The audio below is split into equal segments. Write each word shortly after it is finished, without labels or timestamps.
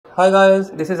Hi guys,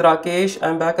 this is Rakesh.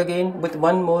 I'm back again with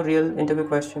one more real interview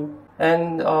question.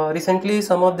 And recently,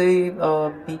 some of the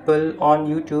people on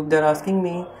YouTube they're asking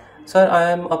me, "Sir, I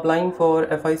am applying for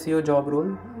FICO job role,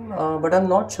 but I'm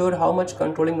not sure how much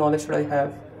controlling knowledge should I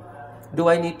have. Do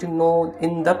I need to know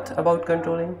in depth about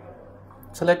controlling?"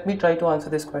 So let me try to answer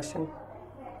this question.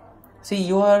 See,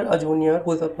 you are a junior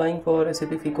who is applying for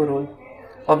SAP FICO role.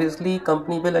 Obviously,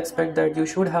 company will expect that you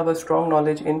should have a strong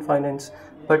knowledge in finance,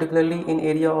 particularly in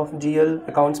area of GL,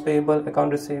 accounts payable,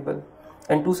 account receivable,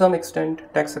 and to some extent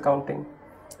tax accounting.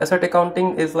 Asset accounting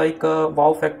is like a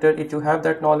wow factor. If you have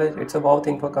that knowledge, it's a wow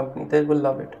thing for company. They will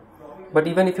love it. But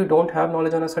even if you don't have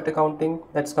knowledge on asset accounting,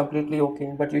 that's completely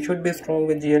okay. But you should be strong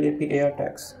with GL, AP, AR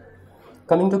tax.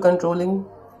 Coming to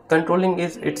controlling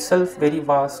is itself very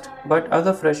vast, but as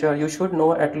a fresher, you should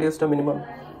know at least a minimum.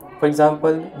 For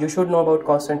example, you should know about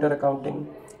cost center accounting.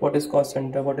 What is cost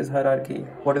center? What is hierarchy?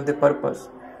 What is the purpose?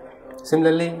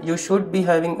 Similarly, you should be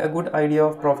having a good idea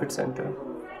of profit center.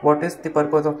 What is the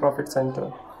purpose of profit center?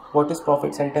 What is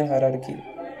profit center hierarchy?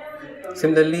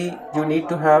 Similarly, you need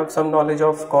to have some knowledge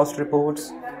of cost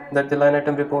reports, that the line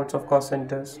item reports of cost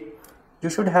centers. You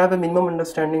should have a minimum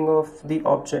understanding of the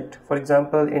object, for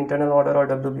example, internal order or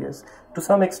WBS. To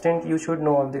some extent, you should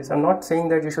know all this. I'm not saying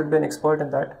that you should be an expert in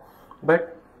that,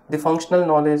 but the functional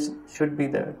knowledge should be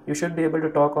there. You should be able to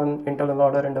talk on internal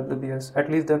order and WBS, at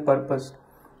least their purpose.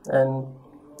 And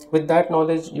with that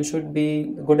knowledge, you should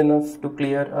be good enough to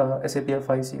clear SAP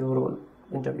FICO role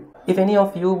interview. If any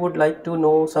of you would like to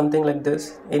know something like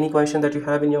this, any question that you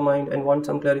have in your mind and want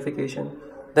some clarification,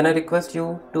 then I request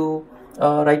you to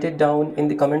write it down in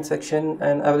the comment section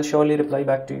and I will surely reply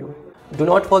back to you. Do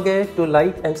not forget to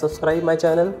like and subscribe my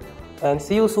channel, and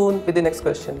see you soon with the next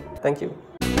question. Thank you.